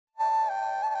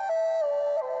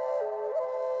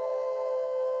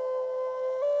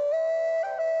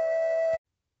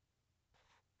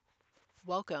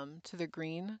Welcome to the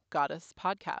Green Goddess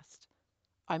Podcast.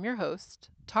 I'm your host,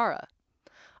 Tara.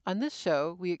 On this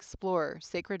show, we explore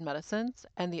sacred medicines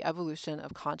and the evolution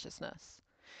of consciousness.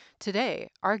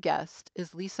 Today, our guest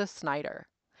is Lisa Snyder.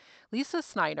 Lisa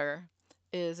Snyder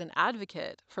is an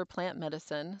advocate for plant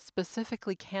medicine,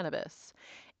 specifically cannabis,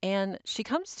 and she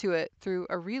comes to it through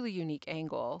a really unique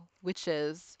angle, which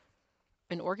is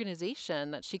an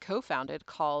organization that she co founded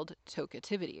called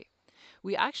Tokeativity.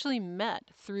 We actually met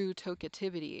through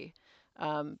Tokeativity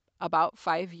about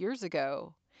 5 years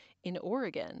ago in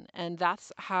Oregon, and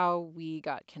that's how we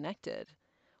got connected.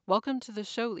 Welcome to the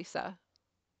show, Lisa.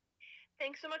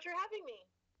 Thanks so much for having me.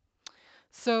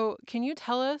 So, can you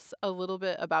tell us a little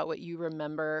bit about what you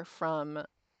remember from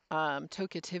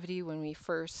Tokeativity when we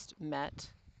first met?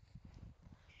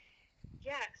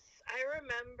 Yes, I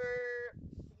remember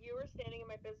you were standing in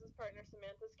my business partner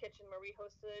Samantha's kitchen where we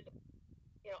hosted,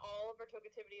 all of our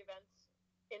Tokeativity events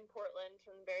in Portland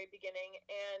from the very beginning.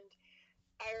 And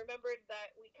I remembered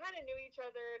that we kind of knew each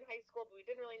other in high school, but we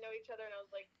didn't really know each other. And I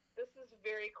was like, this is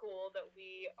very cool that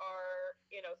we are,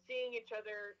 seeing each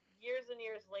other years and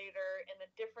years later in a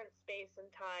different space and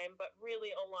time, but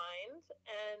really aligned.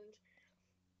 And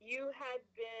you had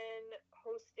been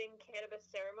hosting cannabis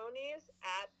ceremonies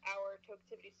at our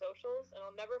Tokeativity socials, and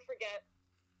I'll never forget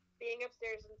being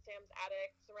upstairs in Sam's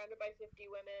attic, surrounded by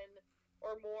 50 women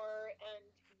or more, and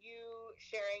you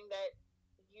sharing that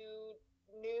you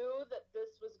knew that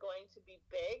this was going to be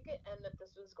big and that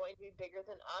this was going to be bigger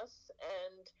than us.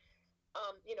 And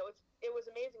it was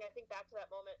amazing. I think back to that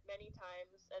moment many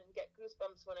times and get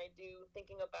goosebumps when I do,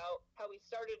 thinking about how we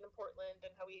started in Portland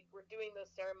and how we were doing those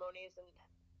ceremonies and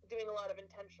doing a lot of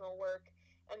intentional work,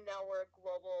 and now we're a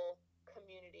global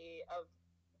community of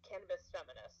cannabis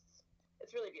feminists.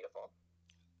 It's really beautiful.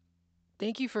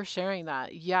 Thank you for sharing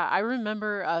that. Yeah, I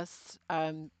remember us,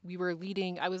 I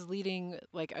was leading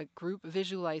like a group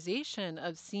visualization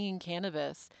of seeing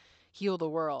cannabis heal the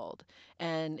world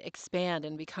and expand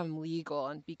and become legal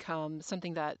and become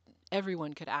something that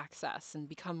everyone could access and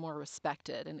become more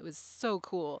respected. And it was so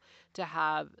cool to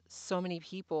have so many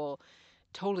people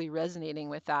totally resonating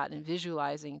with that and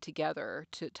visualizing together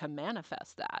to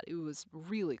manifest that. It was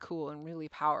really cool and really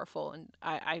powerful. And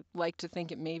I like to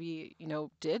think it maybe,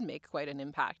 did make quite an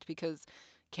impact because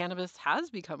cannabis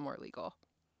has become more legal.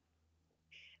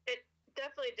 It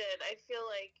definitely did. I feel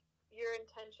like your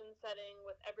intention setting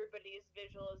with everybody's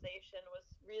visualization was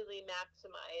really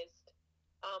maximized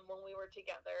when we were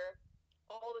together,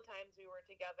 all the times we were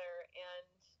together. And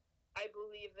I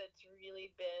believe it's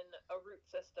really been a root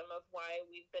system of why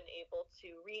we've been able to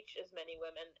reach as many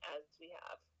women as we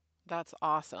have. That's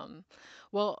awesome.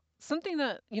 Well, something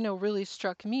that, really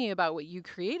struck me about what you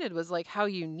created was like how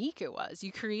unique it was.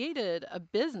 You created a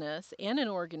business and an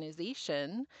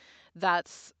organization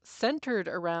that's centered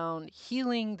around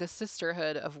healing the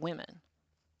sisterhood of women.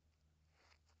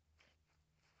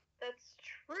 That's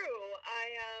true.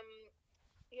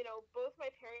 Both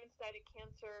my parents died of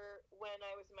cancer when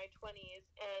I was in my 20s,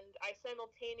 and I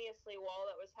simultaneously, while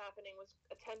that was happening, was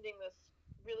attending this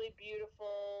really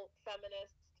beautiful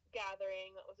feminist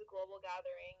gathering that was a global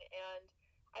gathering. And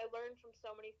I learned from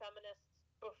so many feminists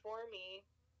before me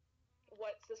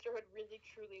what sisterhood really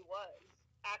truly was,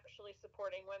 actually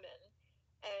supporting women.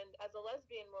 And as a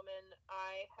lesbian woman,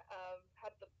 I have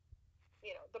had the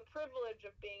privilege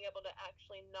of being able to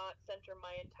actually not center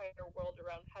my entire world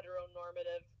around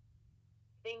heteronormative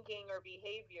thinking or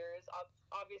behaviors.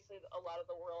 Obviously, a lot of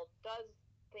the world does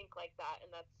think like that, and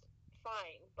that's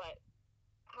fine. But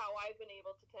how I've been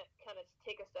able to kind of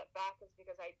take a step back is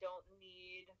because I don't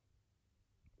need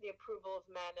the approval of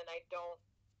men, and I don't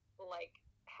like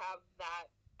have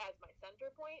that as my center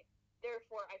point.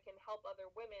 Therefore, I can help other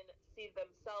women see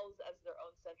themselves as their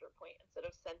own center point instead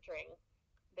of centering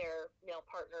their male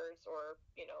partners or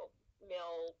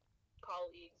male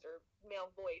colleagues or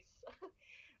male voice.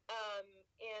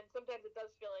 And sometimes it does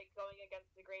feel like going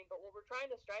against the grain. But what we're trying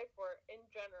to strive for in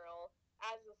general,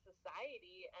 as a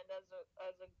society and as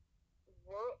a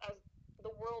world, as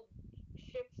the world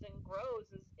shifts and grows,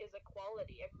 is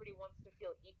equality. Everybody wants to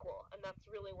feel equal, and that's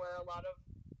really where a lot of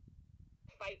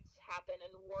fights happen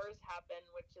and wars happen,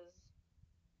 which is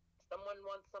someone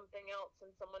wants something else and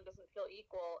someone doesn't feel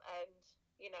equal. And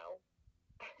you know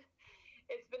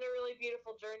it's been a really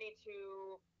beautiful journey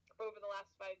to, over the last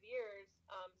 5 years,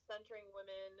 centering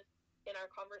women in our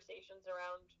conversations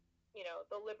around,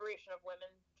 the liberation of women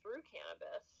through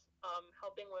cannabis,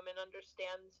 helping women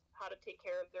understand how to take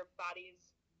care of their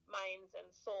bodies, minds, and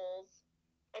souls,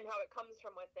 and how it comes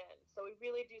from within. So we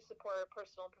really do support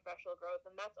personal and professional growth,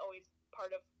 and that's always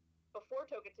part of, before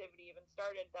Tokeativity even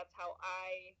started, that's how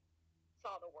I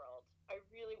saw the world. I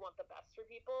really want the best for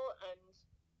people, and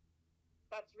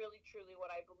that's really truly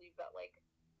what I believe that like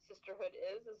sisterhood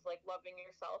is like loving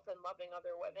yourself and loving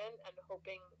other women and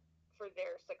hoping for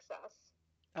their success.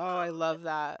 Oh, I And love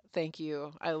that. Thank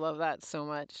you. I love that so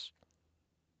much.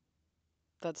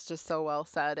 That's just so well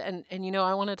said. And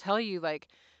I want to tell you, like,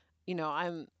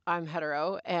 I'm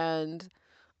hetero,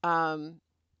 um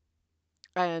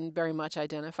and very much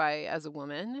identify as a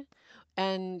woman.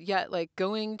 And yet, like,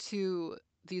 going to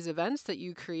these events that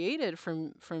you created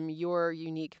from your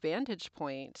unique vantage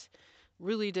point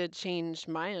really did change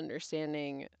my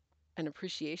understanding and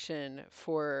appreciation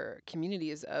for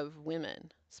communities of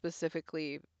women,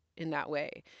 specifically in that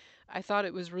way. I thought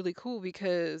it was really cool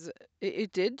because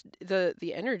it did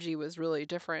the energy was really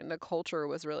different. The culture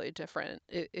was really different.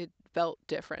 It felt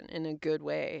different in a good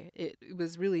way. It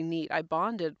was really neat. I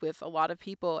bonded with a lot of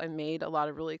people and made a lot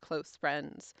of really close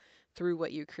friends through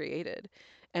what you created.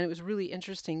 And it was really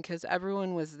interesting because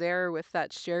everyone was there with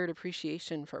that shared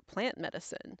appreciation for plant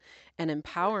medicine and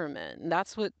mm-hmm. empowerment. And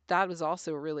that was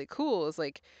also really cool is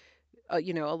like, a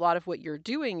lot of what you're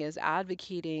doing is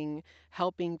advocating,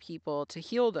 helping people to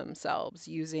heal themselves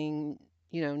using,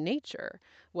 nature,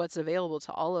 what's available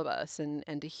to all of us,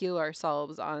 and to heal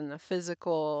ourselves on a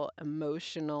physical,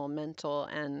 emotional, mental,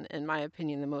 and, in my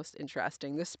opinion, the most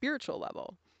interesting, the spiritual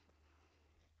level.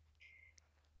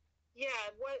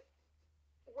 Yeah,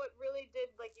 what really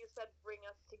did, like you said, bring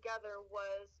us together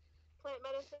was plant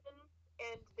medicine,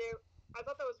 and there I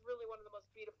thought that was really one of the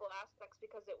most beautiful aspects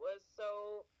because it was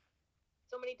so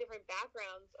many different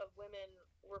backgrounds of women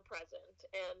were present,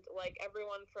 and like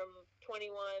everyone from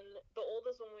 21, the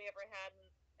oldest one we ever had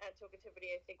at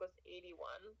Tokativity I think was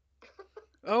 81.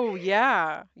 Oh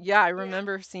yeah. Yeah, I Yeah,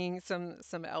 remember seeing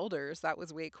some elders. That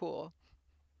was way cool.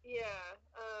 yeah.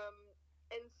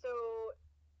 And so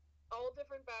all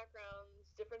different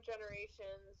backgrounds, different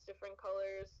generations, different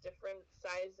colors, different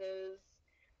sizes,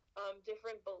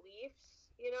 different beliefs,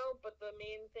 but the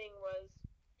main thing was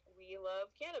we love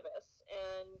cannabis.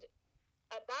 And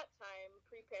at that time,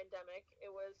 pre-pandemic,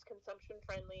 it was consumption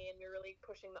friendly, and you're really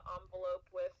pushing the envelope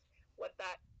with what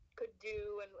that could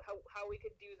do and how we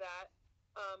could do that.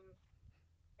 Um,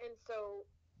 and so,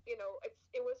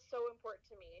 it was so important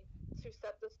to me to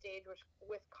set the stage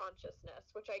with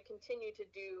consciousness, which I continue to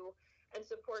do and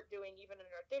support doing even in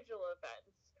our digital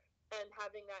events, and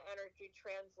having that energy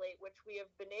translate, which we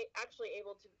have been actually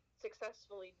able to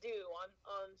successfully do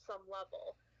on some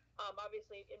level.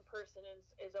 Obviously, in person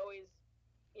is always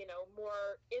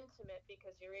more intimate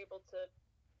because you're able to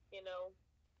you know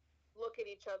look at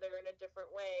each other in a different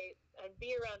way and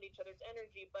be around each other's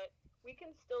energy, but we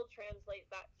can still translate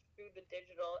that through the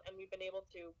digital, and we've been able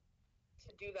to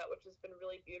do that, which has been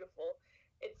really beautiful.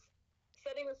 It's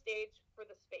setting the stage for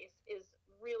the space is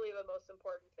really the most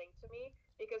important thing to me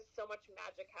because so much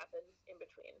magic happens in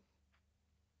between.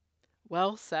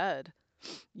 Well said.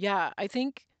 Yeah, I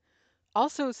think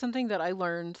also something that I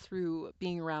learned through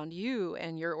being around you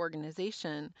and your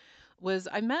organization was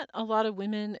I met a lot of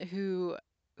women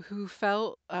who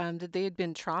felt that they had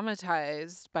been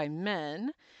traumatized by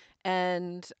men.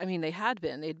 And I mean,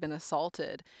 they'd been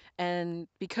assaulted. And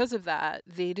because of that,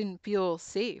 they didn't feel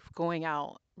safe going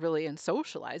out really and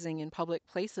socializing in public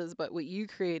places. But what you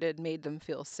created made them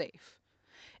feel safe.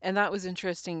 And that was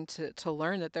interesting to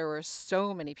learn that there were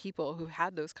so many people who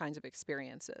had those kinds of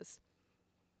experiences.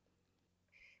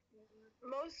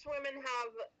 Most women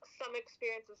have some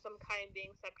experience of some kind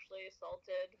being sexually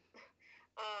assaulted.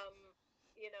 um,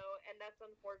 and that's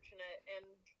unfortunate. And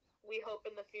we hope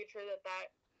in the future that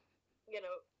you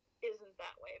know isn't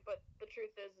that way. But the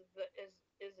truth is that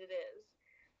is it is.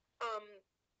 Um,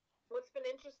 what's been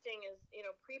interesting is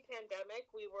pre-pandemic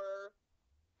we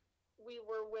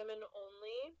were women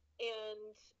only,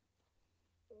 and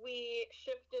we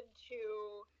shifted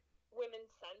to women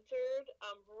centered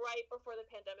right before the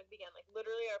pandemic began. Like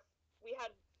literally, we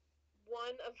had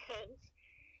one event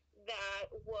that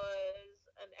was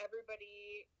an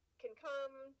everybody can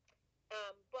come,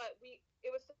 but we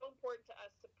it was so important to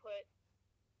us to put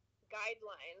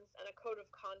guidelines and a code of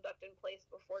conduct in place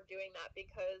before doing that,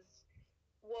 because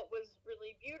what was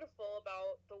really beautiful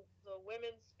about the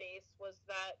women's space was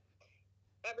that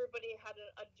everybody had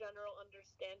a general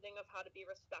understanding of how to be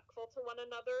respectful to one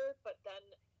another, but then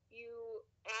you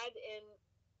add in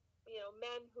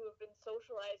men who have been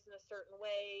socialized in a certain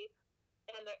way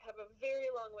and have a very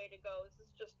long way to go. This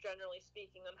is just generally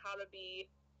speaking on how to be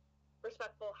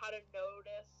respectful, how to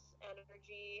notice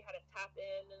energy, how to tap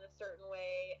in a certain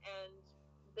way, and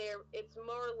there it's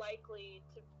more likely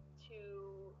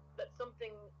to that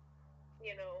something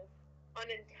you know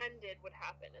unintended would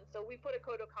happen. And so we put a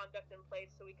code of conduct in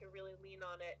place so we can really lean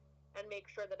on it and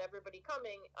make sure that everybody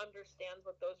coming understands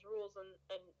what those rules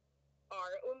and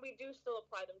are. When we do still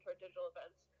apply them to our digital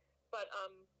events, but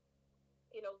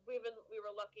we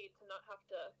were lucky to not have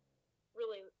to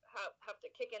really have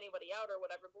to kick anybody out or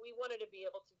whatever. But we wanted to be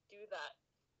able to do that,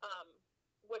 um,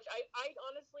 which I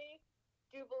honestly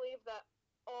do believe that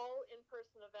all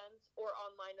in-person events or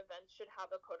online events should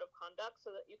have a code of conduct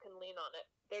so that you can lean on it.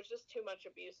 There's just too much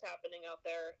abuse happening out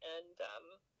there,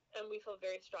 and we feel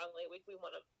very strongly we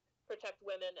want to protect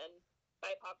women and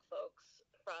BIPOC folks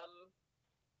from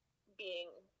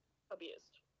being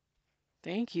abused.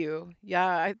 Thank you.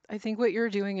 Yeah, I think what you're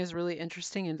doing is really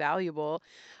interesting and valuable.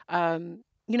 I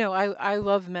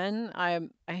love men. I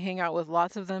hang out with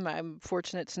lots of them. I'm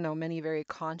fortunate to know many very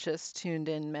conscious, tuned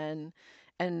in men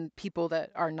and people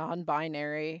that are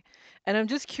non-binary. And I'm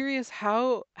just curious,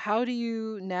 how do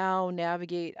you now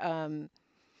navigate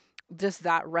just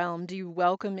that realm? Do you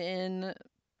welcome in,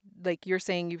 like you're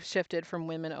saying, you've shifted from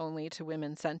women only to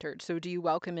women centered. So do you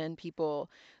welcome in people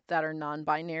that are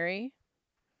non-binary?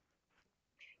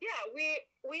 Yeah, we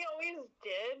always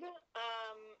did,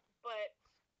 but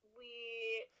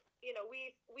we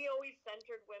we always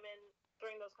centered women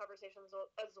during those conversations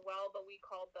as well, but we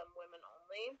called them women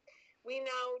only. We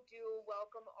now do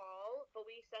welcome all, but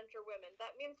we center women.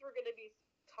 That means we're going to be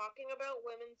talking about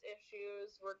women's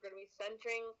issues. We're going to be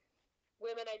centering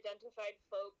women identified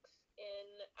folks in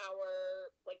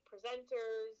our like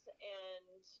presenters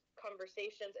and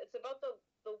conversations. It's about the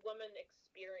woman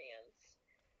experience,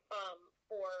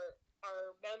 for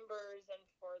our members and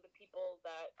for the people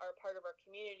that are part of our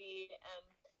community. And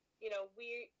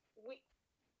we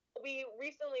we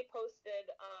recently posted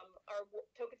our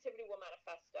Toketivity Will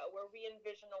Manifesto, where we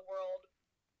envision a world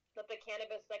that the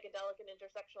cannabis, psychedelic, and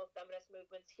intersectional feminist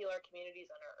movements heal our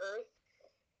communities on our earth,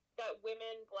 that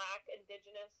women, Black,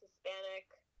 Indigenous, Hispanic,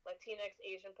 Latinx,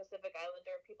 Asian, Pacific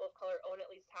Islander, and people of color own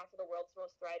at least half of the world's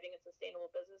most thriving and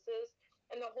sustainable businesses.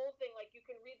 And the whole thing, like, you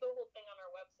can read the whole thing on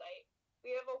our website.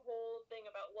 We have a whole thing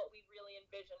about what we really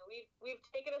envision. We've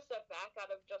taken a step back out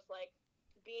of just like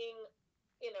being,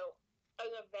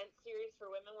 an event series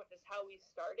for women, which is how we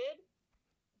started.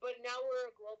 But now we're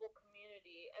a global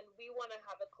community, and we want to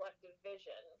have a collective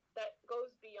vision that goes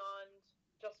beyond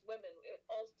just women. It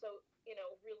also,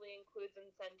 really includes and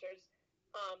centers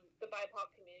the BIPOC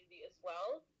community as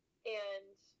well.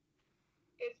 And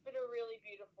it's been a really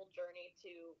beautiful journey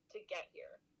to get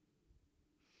here.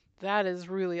 That is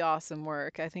really awesome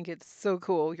work. I think it's so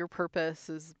cool. Your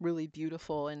purpose is really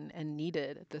beautiful and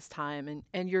needed at this time.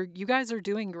 And you guys are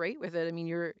doing great with it. I mean,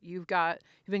 you've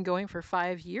been going for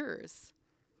 5 years.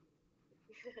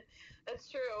 That's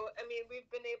true. I mean, we've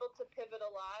been able to pivot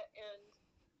a lot, and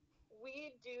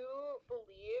we do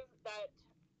believe that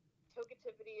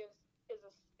Toketivity is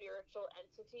a spiritual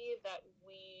entity that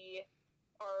we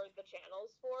are the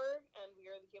channels for, and we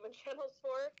are the human channels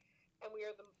for, and we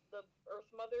are the Earth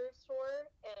Mothers for,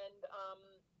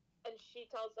 and she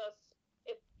tells us,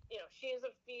 if she is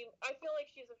a I feel like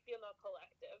she's a female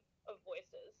collective of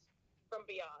voices from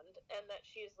beyond, and that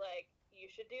she's like,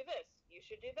 you should do this, you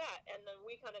should do that, and then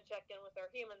we kind of check in with our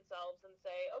human selves and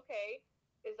say, okay,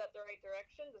 is that the right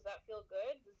direction? Does that feel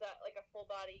good? Does that like a full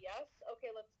body yes? Okay,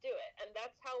 let's do it. And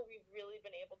that's how we've really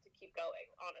been able to keep going,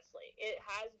 honestly. It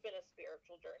has been a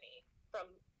spiritual journey from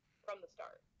the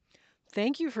start.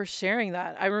 Thank you for sharing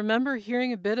that. I remember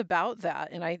hearing a bit about that,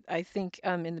 and I think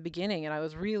in the beginning, and I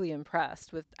was really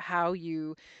impressed with how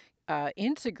you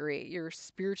integrate your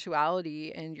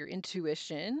spirituality and your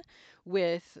intuition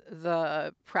with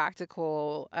the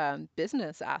practical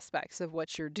business aspects of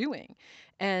what you're doing,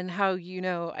 and how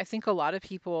I think a lot of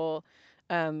people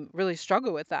really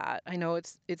struggle with that. I know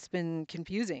it's been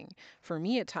confusing for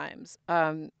me at times.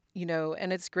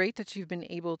 And it's great that you've been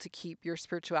able to keep your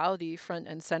spirituality front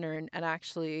and center and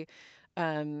actually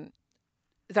um,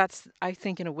 that's I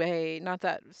think in a way, not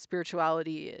that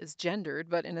spirituality is gendered,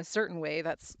 but in a certain way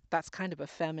that's kind of a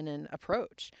feminine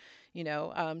approach,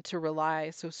 to rely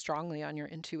so strongly on your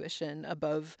intuition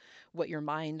above what your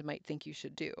mind might think you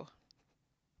should do.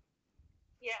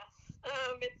 Yes.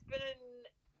 It's been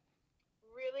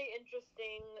really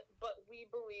interesting, but we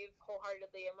believe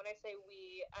wholeheartedly. And when I say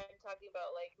we, I'm talking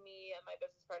about like me and my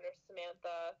business partner,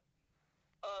 Samantha,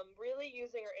 really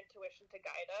using our intuition to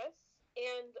guide us,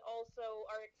 and also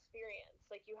our experience.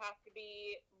 Like, you have to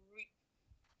be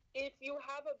if you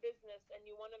have a business and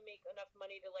you want to make enough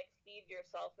money to like feed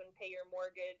yourself and pay your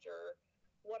mortgage or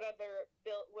whatever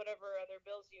other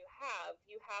bills you have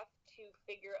to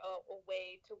figure out a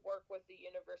way to work with the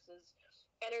universe's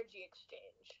energy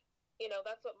exchange.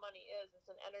 that's what money is. It's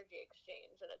an energy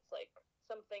exchange, and it's like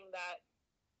something that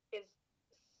is,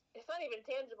 it's not even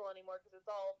tangible anymore because it's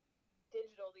all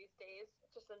digital these days.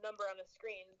 It's just a number on a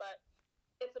screen, but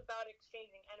it's about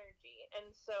exchanging energy. And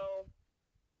so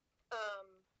um,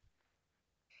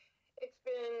 it's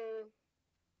been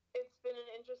it's been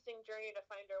an interesting journey to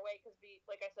find our way because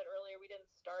like I said earlier, we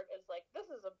didn't start as like, this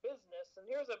is a business and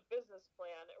here's a business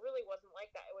plan. It really wasn't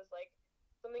like that. It was like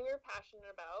something we were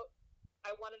passionate about.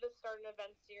 I wanted to start an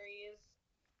event series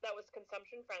that was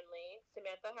consumption friendly.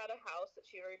 Samantha had a house that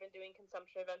she'd already been doing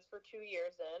consumption events for 2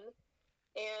 years in,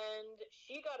 and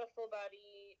she got a full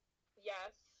body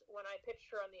yes when I pitched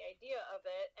her on the idea of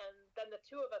it. And then the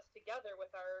two of us together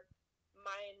with our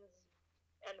minds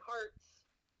and hearts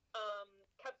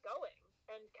kept going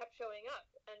and kept showing up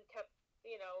and kept,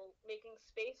 making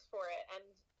space for it. And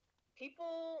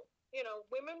people,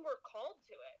 women were called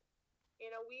to it.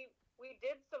 We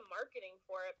did some marketing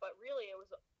for it, but really it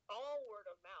was all word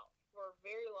of mouth for a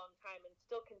very long time, and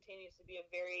still continues to be a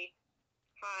very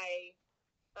high,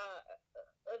 uh,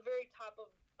 a very top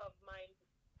of mind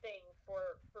thing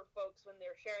for folks when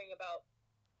they're sharing about,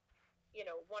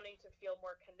 wanting to feel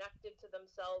more connected to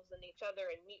themselves and each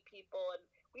other and meet people. And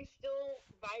we still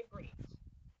vibrate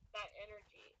that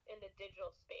energy in the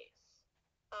digital space.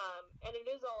 And it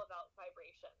is all about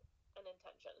vibration and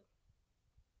intention.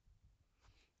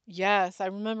 Yes, I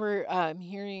remember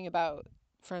hearing about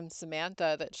from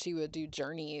Samantha that she would do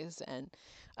journeys, and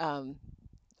um,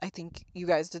 I think you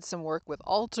guys did some work with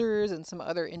altars and some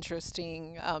other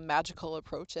interesting magical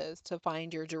approaches to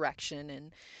find your direction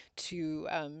and to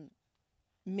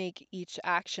make each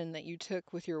action that you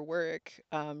took with your work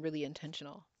really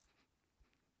intentional.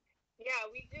 Yeah,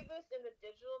 we do this in the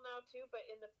digital now too, but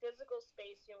in the physical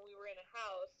space, we were in a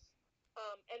house.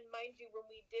 And mind you, when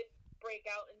we did break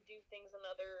out and do things in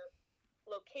other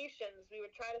locations, we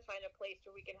would try to find a place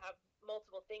where we can have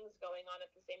multiple things going on at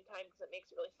the same time because it makes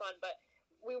it really fun. But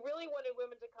we really wanted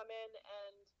women to come in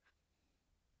and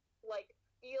like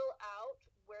feel out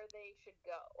where they should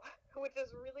go, which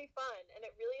is really fun. And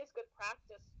it really is good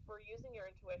practice for using your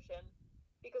intuition,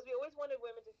 because we always wanted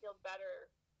women to feel better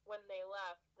when they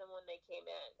left than when they came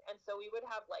in. And so we would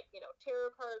have like,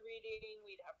 tarot card reading,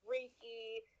 we'd have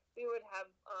Reiki, we would have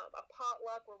a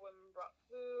potluck where women brought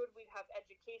food, we'd have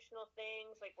educational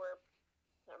things like where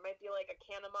there might be like a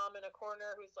canna mom in a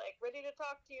corner who's like ready to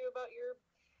talk to you about your,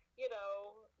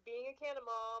 being a canna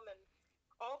mom, and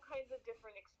all kinds of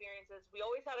different experiences. We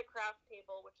always had a craft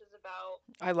table, which is about,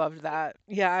 I loved you know, that.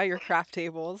 Yeah, your craft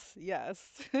tables. Yes.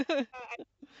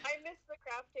 I miss the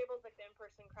craft tables, like the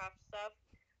in-person craft stuff,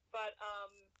 but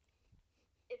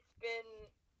it's been,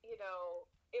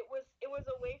 it was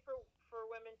a way for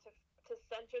women to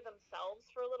center themselves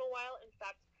for a little while. In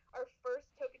fact, our first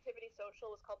Toketivity social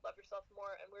was called Love Yourself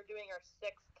More, and we're doing our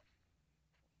sixth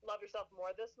Love Yourself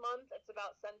More this month. It's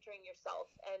about centering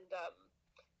yourself and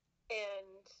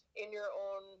in your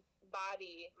own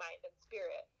body, mind, and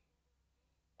spirit.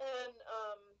 And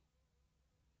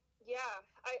yeah,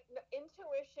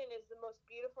 intuition is the most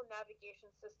beautiful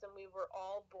navigation system we were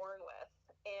all born with,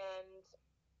 and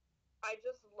I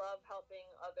just love helping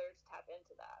others tap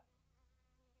into that.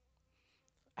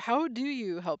 How do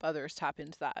you help others tap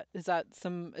into that? Is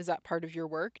that part of your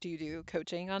work? Do you do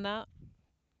coaching on that?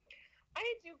 I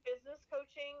do business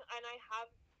coaching, and I have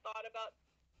thought about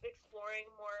exploring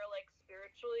more like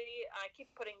spiritually. I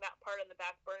keep putting that part on the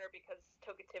back burner because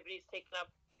Tokativity's taken up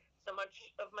so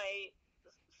much of my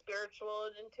spiritual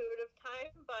and intuitive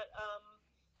time. But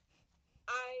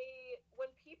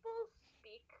when people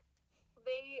speak,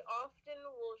 they often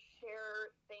will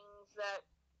share things that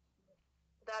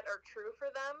are true for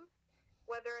them,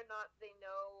 whether or not they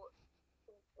know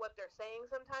what they're saying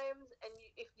sometimes. And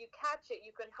if you catch it,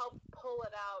 you can help pull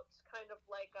it out, kind of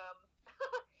like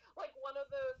like one of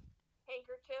those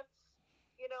handkerchiefs,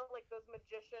 like those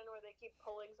magician where they keep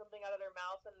pulling something out of their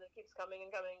mouth and it keeps coming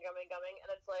and coming and coming and coming. And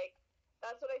it's like,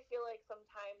 that's what I feel like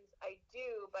sometimes I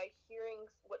do by hearing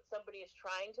what somebody is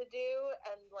trying to do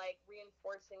and like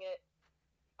reinforcing it.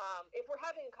 If we're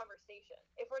having a conversation,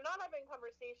 if we're not having a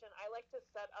conversation, I like to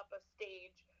set up a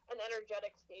stage, an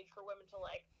energetic stage for women to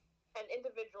like, and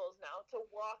individuals now to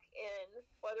walk in,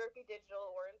 whether it be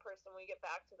digital or in person when we get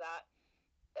back to that,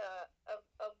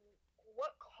 of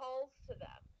what calls to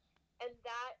them. And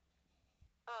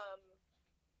um,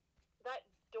 that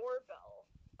doorbell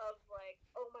of like,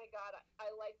 oh my God,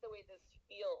 I like the way this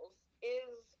feels,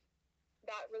 is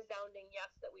that resounding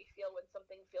yes that we feel when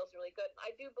something feels really good.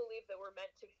 I do believe that we're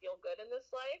meant to feel good in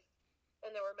this life, and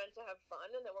that we're meant to have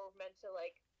fun, and that we're meant to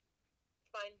like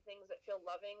find things that feel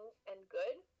loving and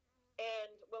good.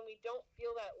 And when we don't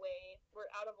feel that way,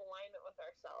 we're out of alignment with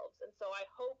ourselves. And so I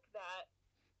hope that,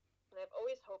 and I've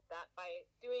always hoped that by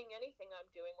doing anything I'm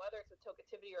doing, whether it's a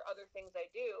toketivity or other things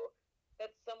I do,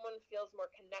 that someone feels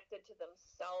more connected to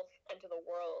themselves and to the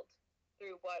world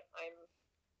through what I'm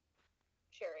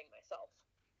sharing myself.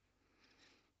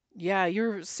 Yeah,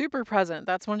 you're super present.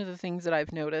 That's one of the things that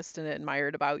I've noticed and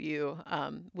admired about you.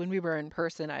 When we were in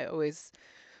person, I always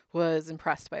was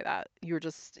impressed by that. You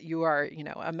are,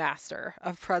 a master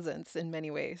of presence in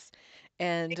many ways,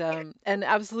 and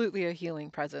absolutely a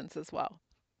healing presence as well.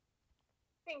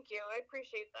 Thank you. I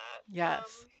appreciate that. Yes.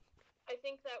 I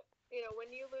think that,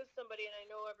 when you lose somebody, and I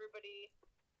know everybody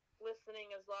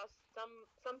listening has lost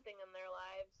something in their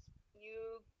lives,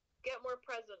 you get more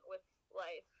present with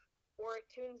life, or it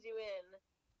tunes you in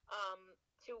um,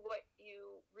 to what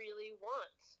you really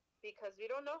want, because we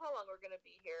don't know how long we're going to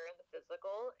be here in the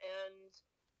physical, and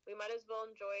we might as well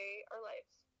enjoy our lives.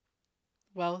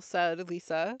 Well said,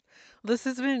 Lisa. This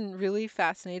has been really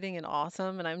fascinating and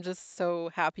awesome, and I'm just so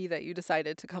happy that you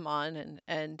decided to come on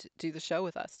and do the show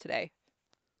with us today.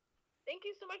 Thank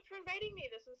you so much for inviting me.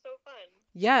 This is so fun.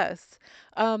 Yes.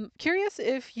 Curious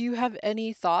if you have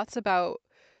any thoughts about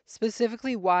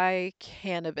specifically why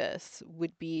cannabis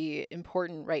would be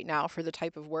important right now for the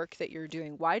type of work that you're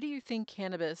doing. Why do you think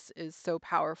cannabis is so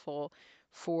powerful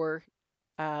for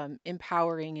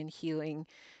empowering and healing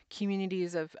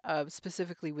communities of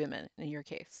specifically women in your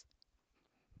case?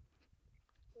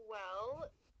 Well,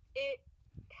 it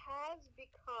has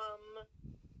become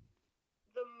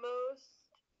the most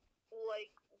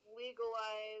like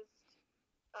legalized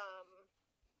um,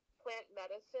 plant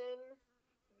medicine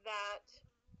that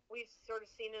we've sort of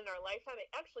seen in our lifetime.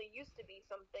 It actually used to be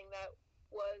something that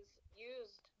was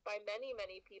used by many,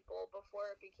 many people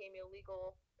before it became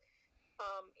illegal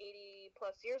 80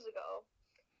 plus years ago.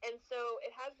 And so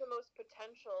it has the most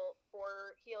potential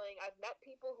for healing. I've met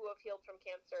people who have healed from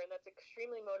cancer, and that's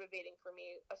extremely motivating for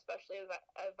me, especially as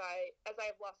I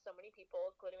have lost so many people,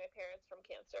 including my parents, from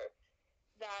cancer.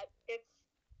 That it's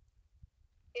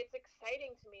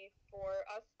exciting to me for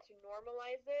us to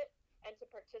normalize it and to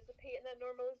participate in that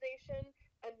normalization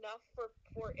enough for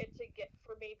it to get,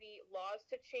 for maybe laws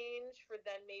to change, for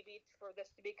then maybe for this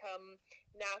to become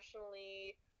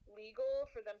nationally legal,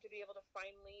 for them to be able to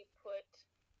finally put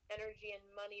energy and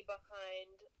money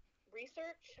behind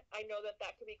research. I know that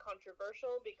that can be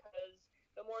controversial because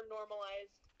the more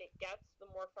normalized it gets, the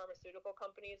more pharmaceutical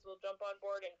companies will jump on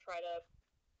board and try to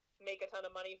make a ton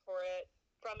of money for it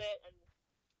from it, and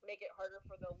make it harder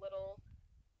for the little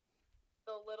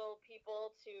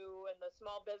people to, and the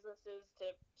small businesses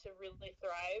to really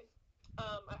thrive.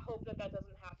 I hope that that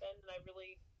doesn't happen, and I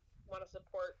really want to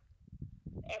support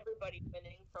everybody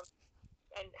winning from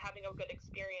and having a good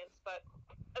experience. But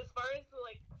as far as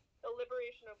the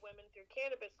liberation of women through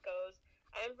cannabis goes,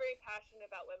 I am very passionate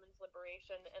about women's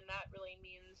liberation, and that really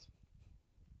means,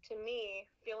 to me,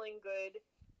 feeling good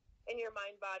in your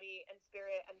mind, body, and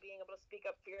spirit, and being able to speak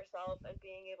up for yourself, and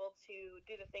being able to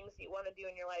do the things that you want to do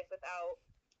in your life without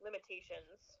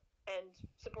limitations, and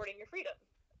supporting your freedom,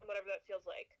 whatever that feels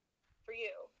like for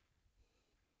you.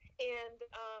 And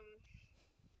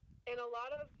a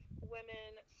lot of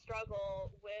women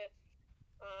struggle with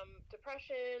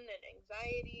depression and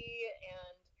anxiety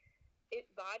and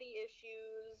body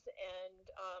issues, and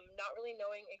not really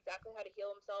knowing exactly how to heal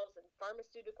themselves, and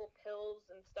pharmaceutical pills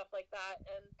and stuff like that.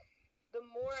 And the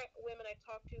more women I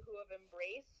talk to who have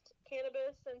embraced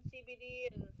cannabis and CBD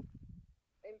and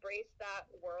embraced that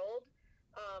world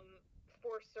um,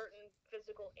 for certain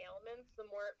physical ailments, the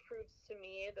more it proves to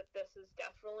me that this is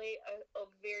definitely a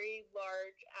very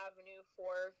large avenue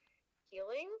for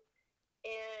healing.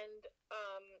 And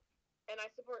um, and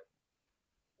I support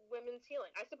women's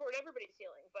healing. I support everybody's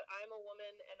healing, but I'm a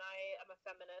woman and I am a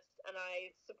feminist, and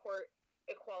I support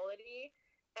equality.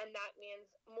 And that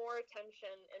means more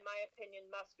attention, in my opinion,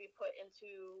 must be put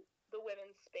into the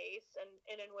women's space, and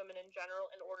in women in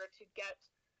general, in order to get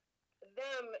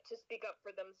them to speak up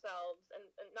for themselves, and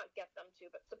not get them to,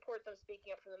 but support them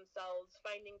speaking up for themselves,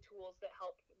 finding tools that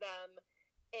help them,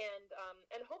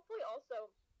 and hopefully also,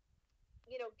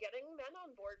 getting men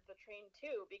on board the train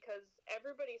too, because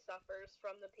everybody suffers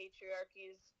from the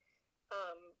patriarchy's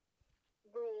um,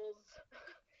 rules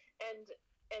and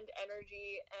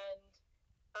energy,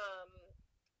 um,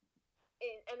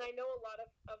 and I know a lot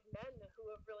of men who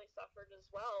have really suffered as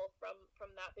well from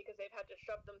that, because they've had to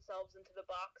shove themselves into the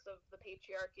box of the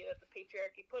patriarchy that the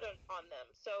patriarchy put on them.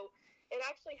 So it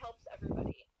actually helps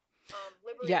everybody.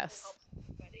 Liberation Yes. helps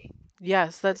everybody.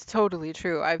 Yes, that's totally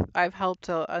true. I've helped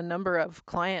a number of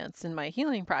clients in my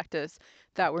healing practice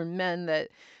that were men that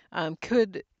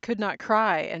could not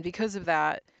cry, and because of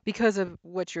that, because of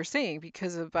what you're saying,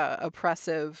 because of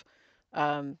oppressive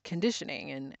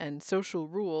conditioning and social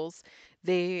rules,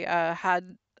 they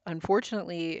had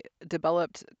unfortunately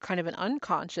developed kind of an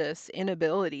unconscious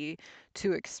inability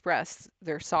to express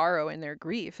their sorrow and their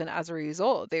grief, and as a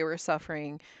result, they were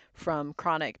suffering from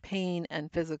chronic pain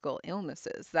and physical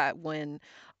illnesses that, when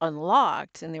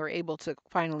unlocked and they were able to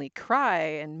finally cry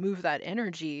and move that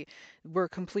energy, were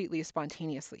completely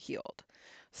spontaneously healed.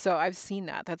 So I've seen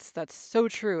that. That's so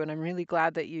true, and I'm really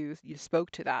glad that you spoke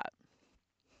to that.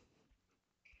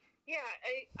 Yeah,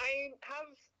 I have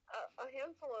a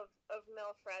handful of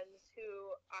male friends who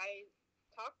I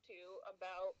talk to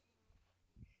about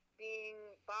being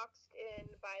boxed in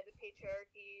by the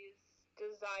patriarchy's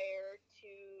desire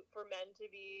to for men to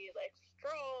be like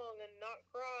strong and not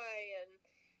cry and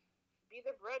be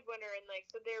the breadwinner, and like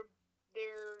so they're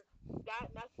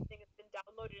that messaging has been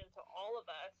downloaded into all of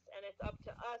us, and it's up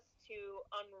to us to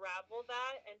unravel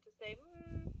that and to say,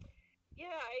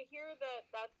 yeah, I hear that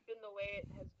that's been the way it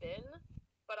has been,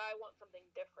 but I want something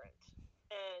different.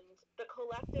 And the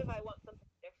collective I want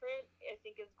something different, I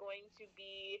think, is going to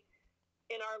be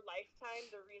in our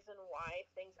lifetime the reason why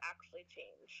things actually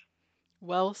change.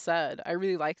 Well said. I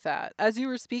really like that. As you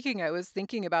were speaking, I was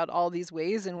thinking about all these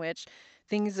ways in which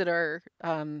things that are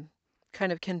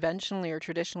kind of conventionally or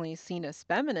traditionally seen as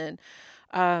feminine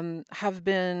have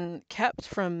been kept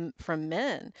from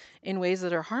men in ways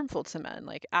that are harmful to men,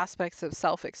 like aspects of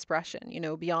self-expression,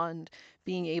 beyond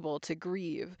being able to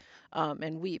grieve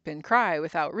and weep and cry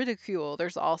without ridicule.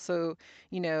 There's also,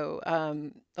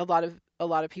 a lot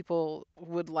of people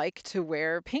would like to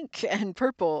wear pink and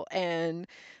purple and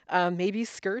maybe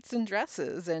skirts and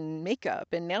dresses and makeup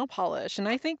and nail polish. And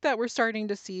I think that we're starting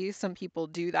to see some people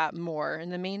do that more in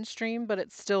the mainstream, but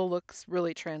it still looks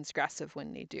really transgressive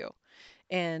when they do.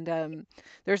 And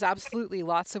there's absolutely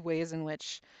lots of ways in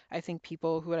which I think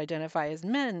people who would identify as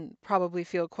men probably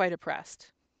feel quite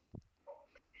oppressed.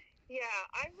 Yeah,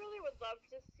 I really would love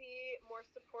to see more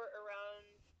support around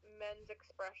men's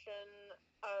expression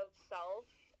of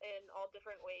self in all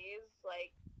different ways.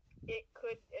 Like it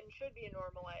could and should be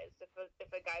normalized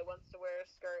if a guy wants to wear a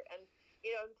skirt, and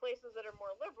in places that are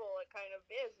more liberal it kind of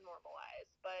is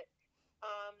normalized, but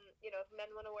if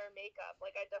men want to wear makeup,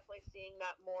 like I definitely seeing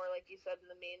that more, like you said, in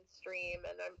the mainstream,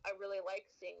 and I really like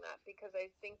seeing that because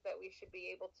I think that we should be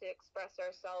able to express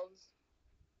ourselves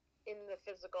in the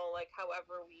physical, like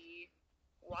however we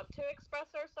want to express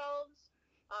ourselves,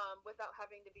 without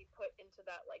having to be put into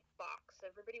that like box.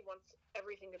 Everybody wants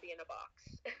everything to be in a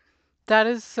box. That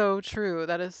is so true.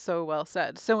 That is so well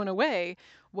said. So, in a way,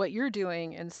 what you're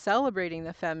doing in celebrating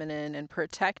the feminine and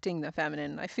protecting the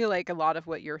feminine, I feel like a lot of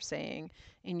what you're saying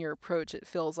in your approach, it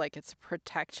feels like it's a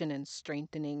protection and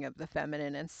strengthening of the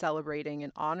feminine and celebrating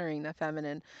and honoring the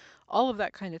feminine, all of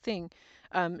that kind of thing.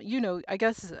 I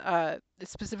guess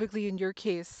specifically in your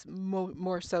case,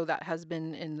 more so that has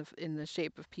been in the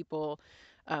shape of people,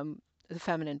 um, the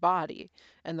feminine body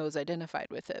and those identified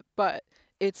with it. But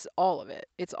it's all of it.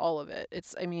 It's all of it.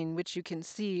 It's, I mean, which you can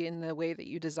see in the way that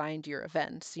you designed your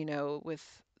events,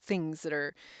 with things that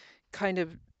are kind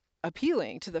of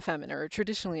appealing to the feminine or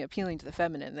traditionally appealing to the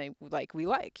feminine. We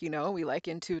like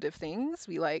intuitive things.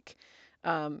 We like,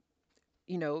 um,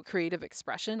 creative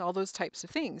expression, all those types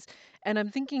of things. And I'm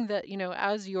thinking that,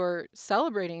 as you're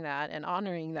celebrating that and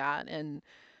honoring that and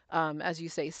as you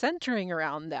say, centering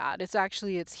around that,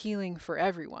 it's healing for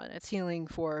everyone. It's healing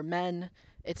for men.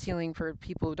 It's healing for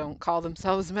people who don't call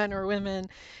themselves men or women.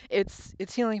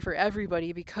 It's healing for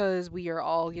everybody because we are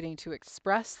all getting to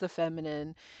express the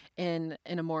feminine in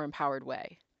a more empowered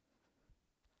way.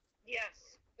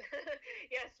 Yes.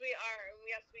 Yes, we are. And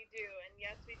yes, we do. And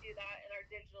yes, we do that in our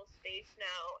digital space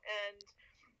now. And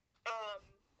um,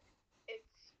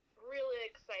 it's really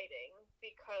exciting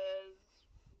because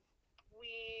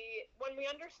when we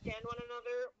understand one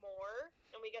another more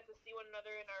and we get to see one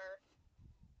another in our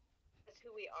as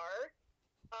who we are,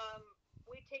 um,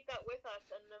 we take that with us,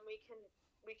 and then we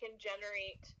can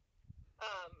generate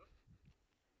um,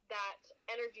 that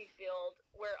energy field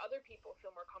where other people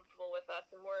feel more comfortable with us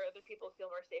and where other people feel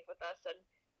more safe with us. And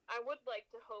I would like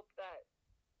to hope that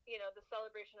the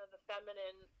celebration of the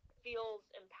feminine feels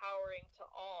empowering to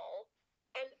all.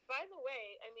 And by the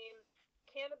way, I mean,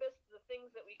 cannabis, the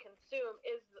things that we consume,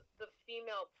 is the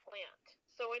female plant.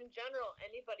 So in general,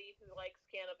 anybody who likes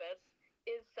cannabis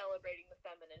is celebrating the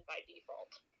feminine by default.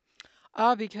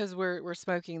 Ah, because we're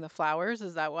smoking the flowers,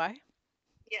 is that why?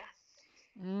 Yes.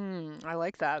 I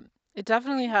like that. It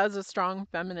definitely has a strong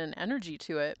feminine energy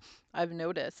to it, I've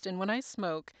noticed. And when I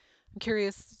smoke, I'm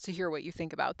curious to hear what you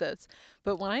think about this.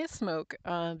 But when I smoke,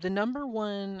 the number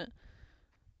one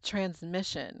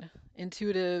transmission,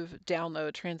 intuitive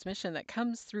download transmission that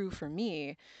comes through for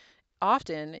me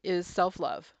often is self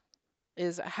love,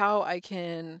 is how I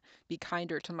can be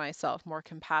kinder to myself, more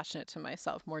compassionate to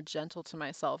myself, more gentle to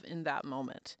myself in that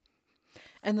moment.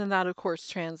 And then that, of course,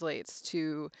 translates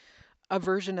to a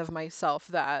version of myself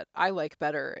that I like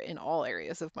better in all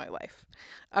areas of my life.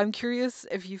 I'm curious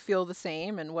if you feel the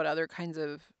same and what other kinds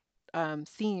of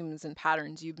themes and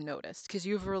patterns you've noticed, because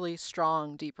you have a really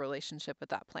strong, deep relationship with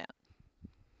that plant.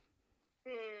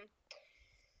 Hmm.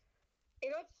 You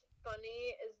know what's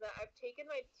funny is that I've taken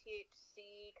my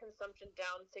THC consumption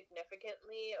down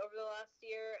significantly over the last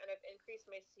year, and I've increased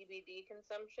my CBD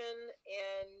consumption.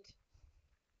 And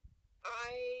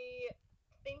I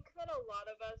think that a lot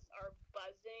of us are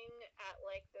buzzing at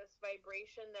like this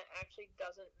vibration that actually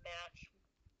doesn't match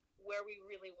where we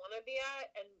really want to be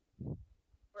at. And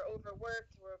we're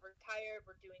overworked, we're overtired,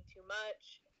 we're doing too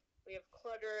much, we have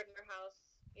clutter in our house,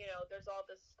 there's all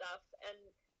this stuff. And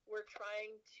we're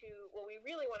trying to, what we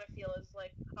really want to feel is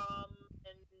like calm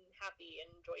and happy and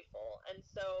joyful. And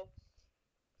so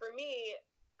for me,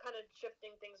 kind of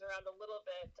shifting things around a little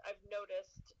bit, I've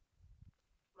noticed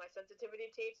my sensitivity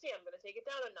to THC. I'm going to take it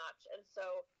down a notch. And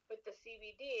so with the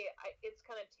CBD, it's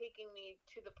kind of taking me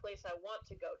to the place I want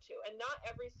to go to. And not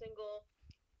every single,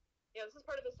 this is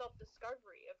part of the self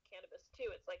discovery of cannabis too.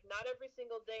 It's like not every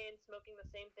single day and smoking the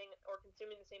same thing or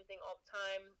consuming the same thing all the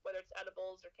time, whether it's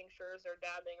edibles or tinctures or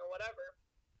dabbing or whatever,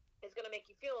 is going to make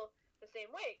you feel the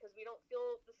same way, because we don't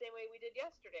feel the same way we did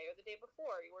yesterday or the day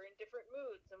before. We're in different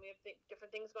moods and we have different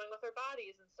things going with our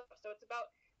bodies and stuff. So it's about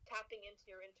tapping into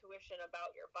your intuition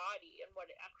about your body and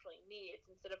what it actually needs,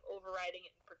 instead of overriding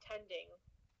it and pretending,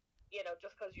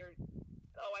 just because you're,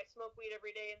 oh, I smoke weed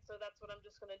every day and so that's what I'm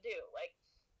just going to do. Like,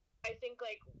 I think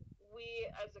like we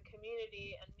as a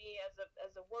community, and me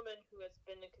as a woman who has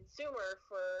been a consumer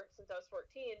for since I was 14,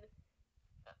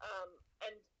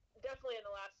 and definitely in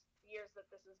the last years that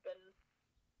this has been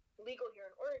legal here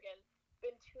in Oregon,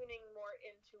 been tuning more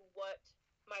into what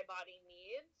my body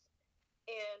needs.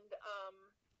 And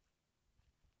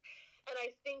I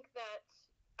think that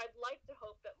I'd like to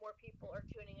hope that more people are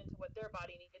tuning into what their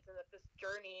body needs, and that this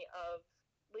journey of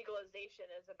legalization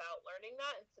is about learning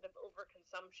that instead of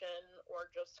overconsumption or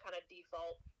just kind of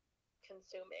default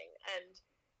consuming. And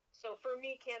so for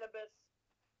me, cannabis,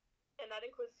 and that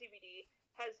includes CBD,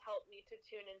 has helped me to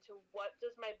tune into what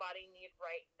does my body need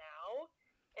right now,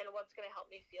 and what's going to help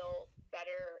me feel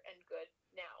better and good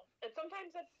now. And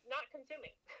sometimes that's not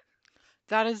consuming.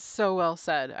 That is so well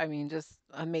said. I mean, just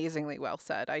amazingly well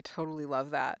said. I totally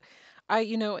love that.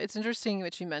 It's interesting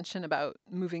what you mentioned about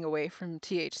moving away from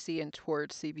THC and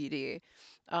towards CBD.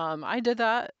 I did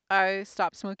that. I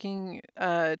stopped smoking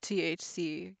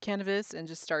THC cannabis and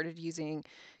just started using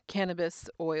cannabis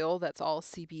oil that's all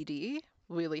CBD,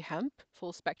 really hemp,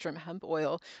 full spectrum hemp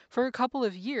oil, for a couple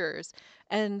of years.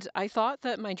 And I thought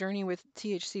that my journey with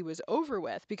THC was over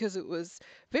with because it was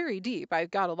very deep. I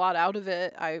got a lot out of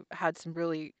it. I had some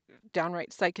really downright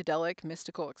psychedelic,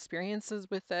 mystical experiences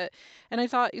with it. And I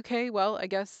thought, okay, well, I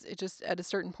guess it just at a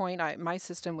certain point, my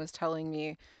system was telling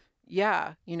me,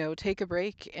 yeah, take a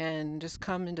break and just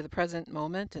come into the present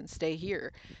moment and stay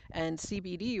here. And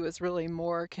CBD was really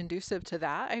more conducive to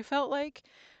that. I felt like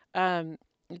um,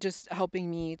 just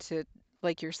helping me to,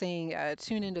 like you're saying,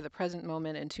 tune into the present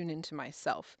moment and tune into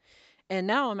myself. And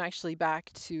now I'm actually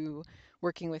back to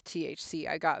working with THC.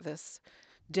 I got this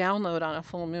download on a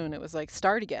full moon. It was like,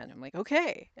 start again. I'm like,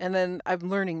 okay. And then I'm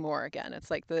learning more again.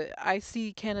 It's like I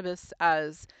see cannabis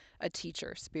as a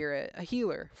teacher spirit, a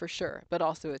healer for sure, but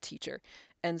also a teacher.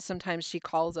 And sometimes she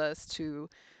calls us to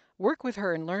work with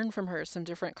her and learn from her some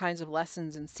different kinds of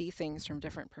lessons and see things from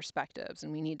different perspectives.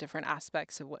 And we need different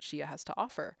aspects of what she has to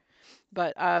offer.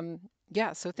 But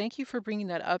yeah, so thank you for bringing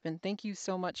that up, and thank you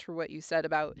so much for what you said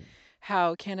about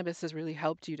how cannabis has really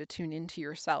helped you to tune into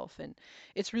yourself. And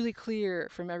it's really clear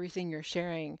from everything you're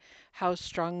sharing how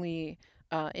strongly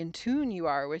in tune you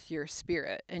are with your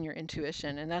spirit and your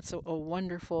intuition. And that's a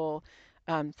wonderful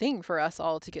thing for us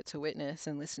all to get to witness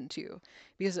and listen to,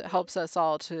 because it Mm-hmm. helps us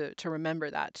all to remember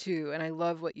that too. And I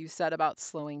love what you said about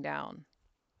slowing down.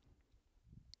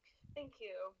 Thank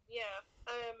you. Yeah.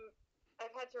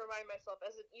 I've had to remind myself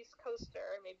as an East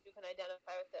Coaster, maybe you can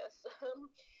identify with this.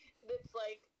 It's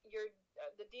like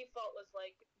the default was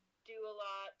like do a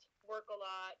lot, work a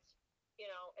lot,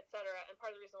 etc. And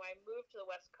part of the reason why I moved to the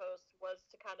West Coast was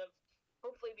to kind of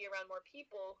hopefully be around more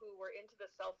people who were into the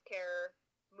self care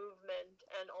movement,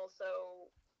 and also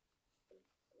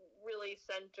really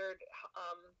centered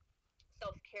um,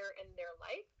 self care in their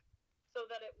life. so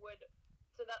that it would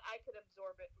so that I could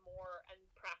absorb it more and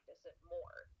practice it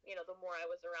more. The more I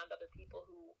was around other people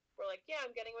who were like, yeah,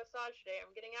 I'm getting massage today,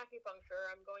 I'm getting acupuncture,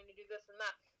 I'm going to do this and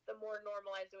that, the more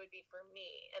normalized it would be for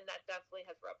me. And that definitely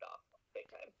has rubbed off big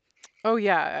time. Oh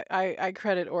yeah, I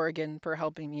credit Oregon for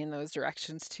helping me in those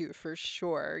directions too, for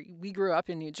sure. We grew up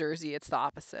in New Jersey, it's the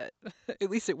opposite. At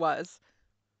least it was.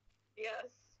 Yes.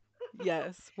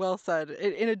 Yes, well said.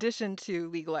 In addition to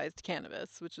legalized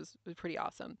cannabis, which is pretty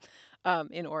awesome,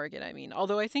 in Oregon, I mean.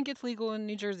 Although I think it's legal in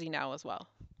New Jersey now as well.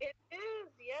 It is,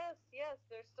 yes, yes.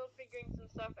 They're still figuring some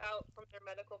stuff out from their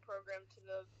medical program to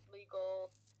the legal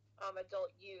adult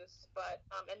use, but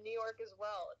and New York as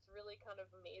well. It's really kind of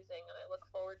amazing, and I look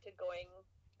forward to going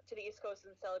to the East Coast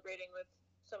and celebrating with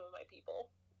some of my people.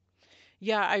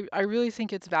 Yeah, I really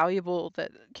think it's valuable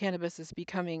that cannabis is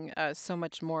becoming so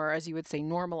much more, as you would say,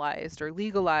 normalized or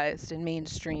legalized and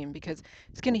mainstream because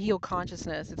it's going to heal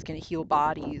consciousness, it's going to heal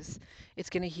bodies,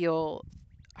 it's going to heal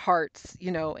hearts,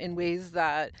 in ways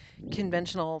that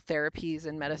conventional therapies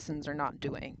and medicines are not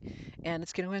doing. And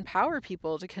it's going to empower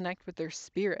people to connect with their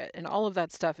spirit. And all of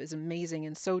that stuff is amazing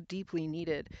and so deeply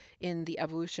needed in the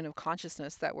evolution of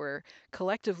consciousness that we're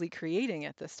collectively creating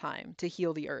at this time to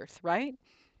heal the earth, right?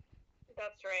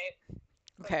 That's right.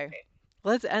 That's Okay, right.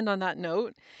 let's end on that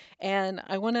note. And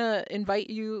I want to invite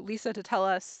you, Lisa, to tell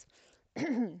us,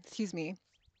 excuse me,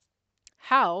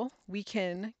 how we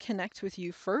can connect with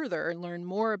you further and learn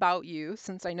more about you,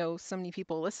 since I know so many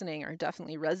people listening are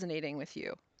definitely resonating with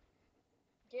you.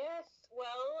 Yes.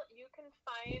 Well, you can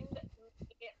find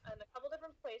me in a couple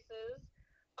different places.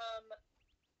 Um,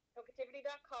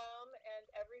 Tokativity.com and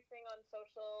everything on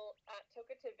social at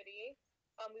Tokativity.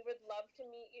 We would love to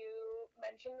meet you.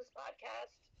 Mention this podcast.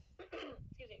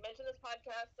 Excuse me. Mention this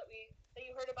podcast that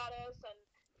you heard about us, and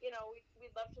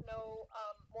we'd love to know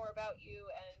more about you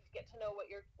and get to know what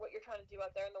you're trying to do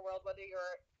out there in the world. Whether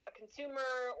you're a consumer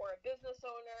or a business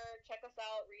owner, check us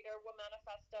out. Read our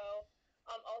manifesto.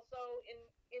 Also in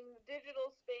the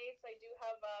digital space, I do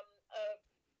have a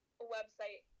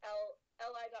website,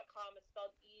 li.com. It's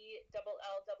spelled ELLEYE,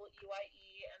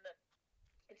 and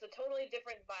it's a totally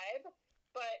different vibe.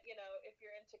 But if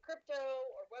you're into crypto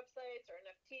or websites or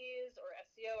NFTs or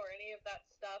SEO or any of that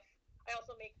stuff, I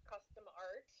also make custom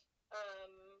art.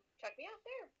 Check me out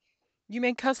there. You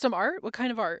make custom art? What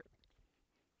kind of art?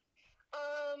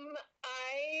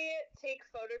 I take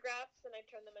photographs and I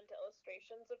turn them into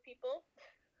illustrations of people.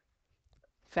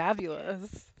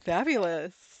 Fabulous. Yes,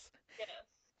 Fabulous. yes.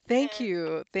 Thank And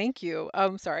you. Thank you.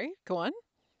 Sorry, go on.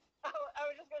 I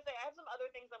was just gonna say I have some other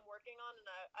things I'm working on, and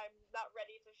I'm not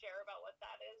ready to share about what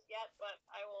that is yet, but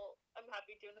I will. I'm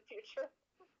happy to in the future.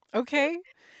 Okay.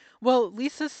 Well,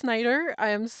 Lisa Snyder, I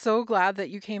am so glad that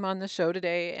you came on the show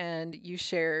today and you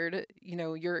shared,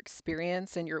 your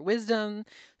experience and your wisdom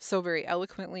so very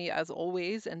eloquently as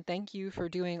always. And thank you for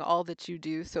doing all that you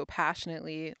do so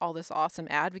passionately, all this awesome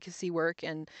advocacy work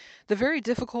and the very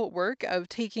difficult work of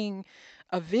taking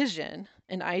a vision,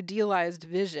 an idealized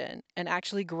vision, and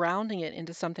actually grounding it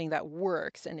into something that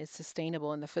works and is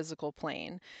sustainable in the physical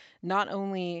plane. Not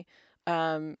only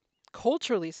um,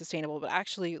 culturally sustainable, but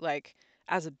actually like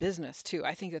as a business too.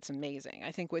 I think that's amazing.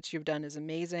 I think what you've done is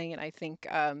amazing, and I think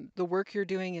the work you're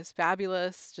doing is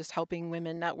fabulous. Just helping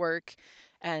women network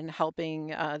and helping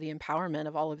the empowerment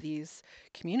of all of these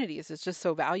communities is just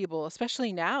so valuable,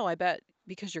 especially now. I bet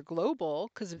because you're global,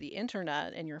 because of the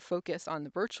internet and your focus on the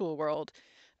virtual world,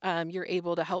 you're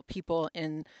able to help people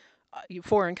in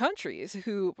foreign countries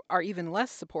who are even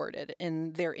less supported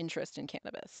in their interest in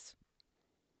cannabis.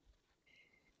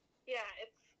 Yeah,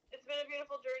 it's been a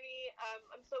beautiful journey.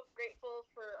 I'm so grateful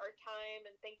for our time,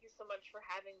 and thank you so much for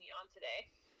having me on today.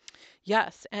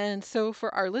 Yes. And so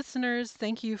for our listeners,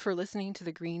 thank you for listening to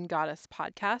the Green Goddess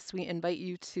podcast. We invite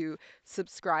you to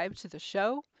subscribe to the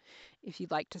show. If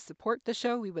you'd like to support the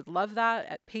show, we would love that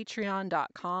at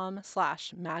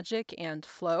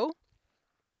patreon.com/magicandflow.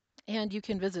 And you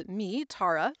can visit me,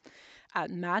 Tara, at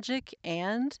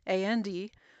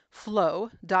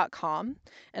magicandflow.com.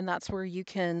 And that's where you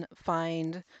can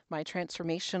find my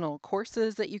transformational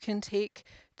courses that you can take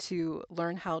to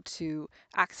learn how to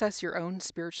access your own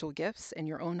spiritual gifts and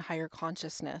your own higher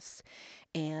consciousness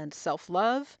and self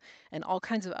love and all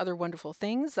kinds of other wonderful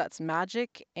things. That's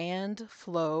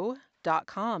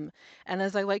magicandflow.com. And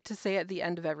as I like to say at the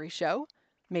end of every show,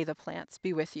 may the plants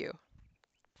be with you.